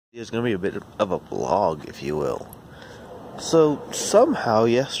It's going to be a bit of a vlog, if you will. So, somehow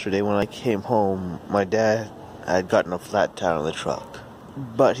yesterday when I came home, my dad had gotten a flat tire on the truck.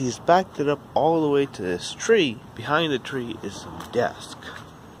 But he's backed it up all the way to this tree. Behind the tree is some desk.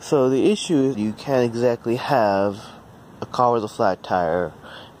 So the issue is you can't exactly have a car with a flat tire.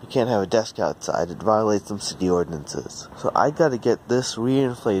 You can't have a desk outside. It violates some city ordinances. So I got to get this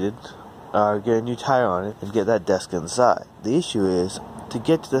reinflated, or get a new tire on it, and get that desk inside. The issue is, to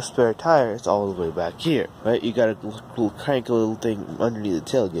get to the spare tire, it's all the way back here, right? You gotta crank a little thing underneath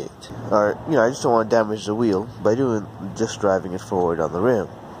the tailgate. Or, I just don't want to damage the wheel by just driving it forward on the rim.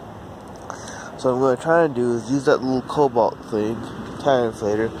 So what I'm going to try and do is use that little cobalt thing, tire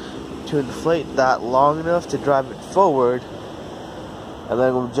inflator, to inflate that long enough to drive it forward, and then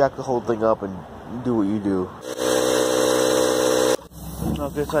I'm going to jack the whole thing up and do what you do.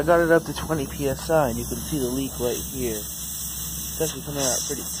 Okay, so I got it up to 20 psi, and you can see the leak right here. It's actually coming out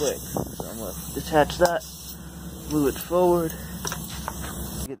pretty quick. So I'm going to detach that, move it forward,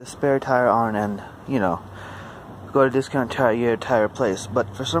 get the spare tire on, and, go to Discount Tire, get a tire replaced.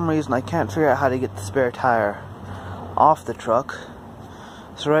 But for some reason, I can't figure out how to get the spare tire off the truck.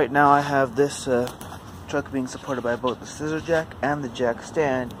 So right now, I have this truck being supported by both the scissor jack and the jack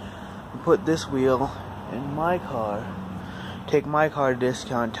stand. And put this wheel in my car, take my car to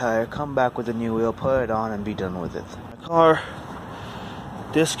Discount Tire, come back with a new wheel, put it on, and be done with it. My car,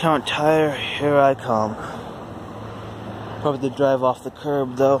 Discount Tire, here I come. Probably to drive off the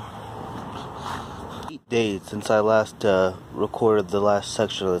curb though. 8 days since I last recorded the last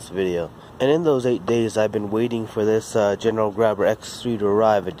section of this video. And in those 8 days I've been waiting for this General Grabber X3 to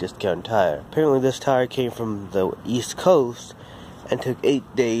arrive at Discount Tire. Apparently this tire came from the East Coast and took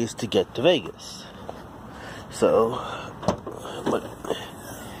 8 days to get to Vegas. So, but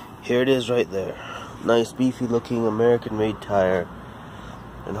here it is right there. Nice beefy looking American made tire.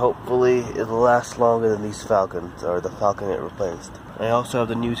 And hopefully it'll last longer than these Falcons, or the Falcon it replaced. I also have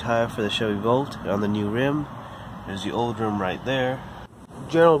the new tire for the Chevy Volt on the new rim. There's the old rim right there.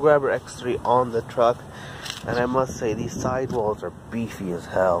 General Grabber X3 on the truck, and I must say these sidewalls are beefy as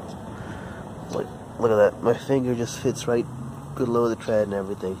hell. Look at that, my finger just fits right below the tread and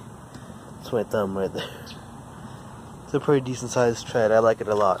everything. That's my thumb right there. It's a pretty decent sized tread, I like it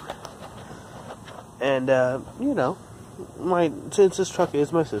a lot. And since this truck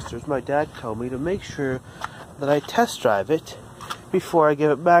is my sister's, my dad told me to make sure that I test drive it before I give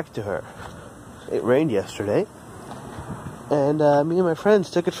it back to her. It rained yesterday, and me and my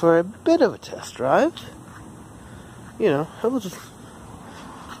friends took it for a bit of a test drive. It was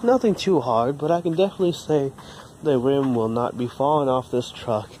nothing too hard, but I can definitely say the rim will not be falling off this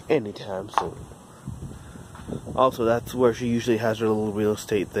truck anytime soon. Also, that's where she usually has her little real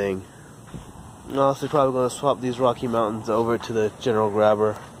estate thing. I'm also probably going to swap these Rocky Mountains over to the General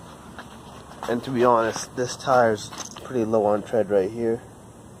Grabber. And to be honest, this tire's pretty low on tread right here.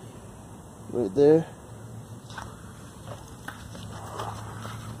 Right there.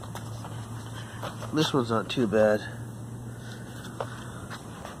 This one's not too bad.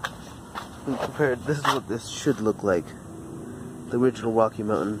 And compared, this is what this should look like. The original Rocky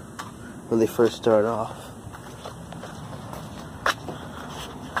Mountain when they first started off.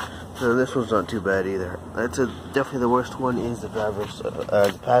 No, this one's not too bad either. That's definitely the worst one is the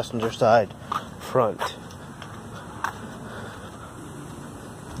the passenger side front.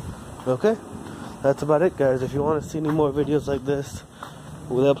 Okay, that's about it, guys. If you want to see any more videos like this,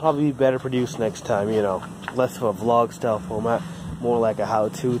 they'll probably be better produced next time. Less of a vlog style format, more like a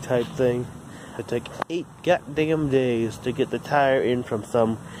how-to type thing. It took 8 goddamn days to get the tire in from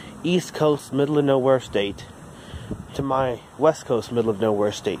some East Coast, middle of nowhere state to my West Coast, middle of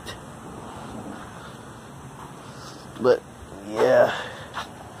nowhere state. But yeah,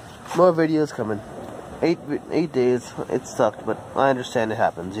 more videos coming. 8 days. It sucked, but I understand it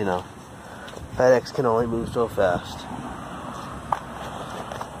happens. FedEx can only move so fast.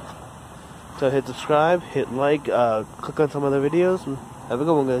 So hit subscribe, hit like, click on some other videos, and have a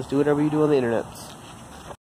good one, guys. Do whatever you do on the internet.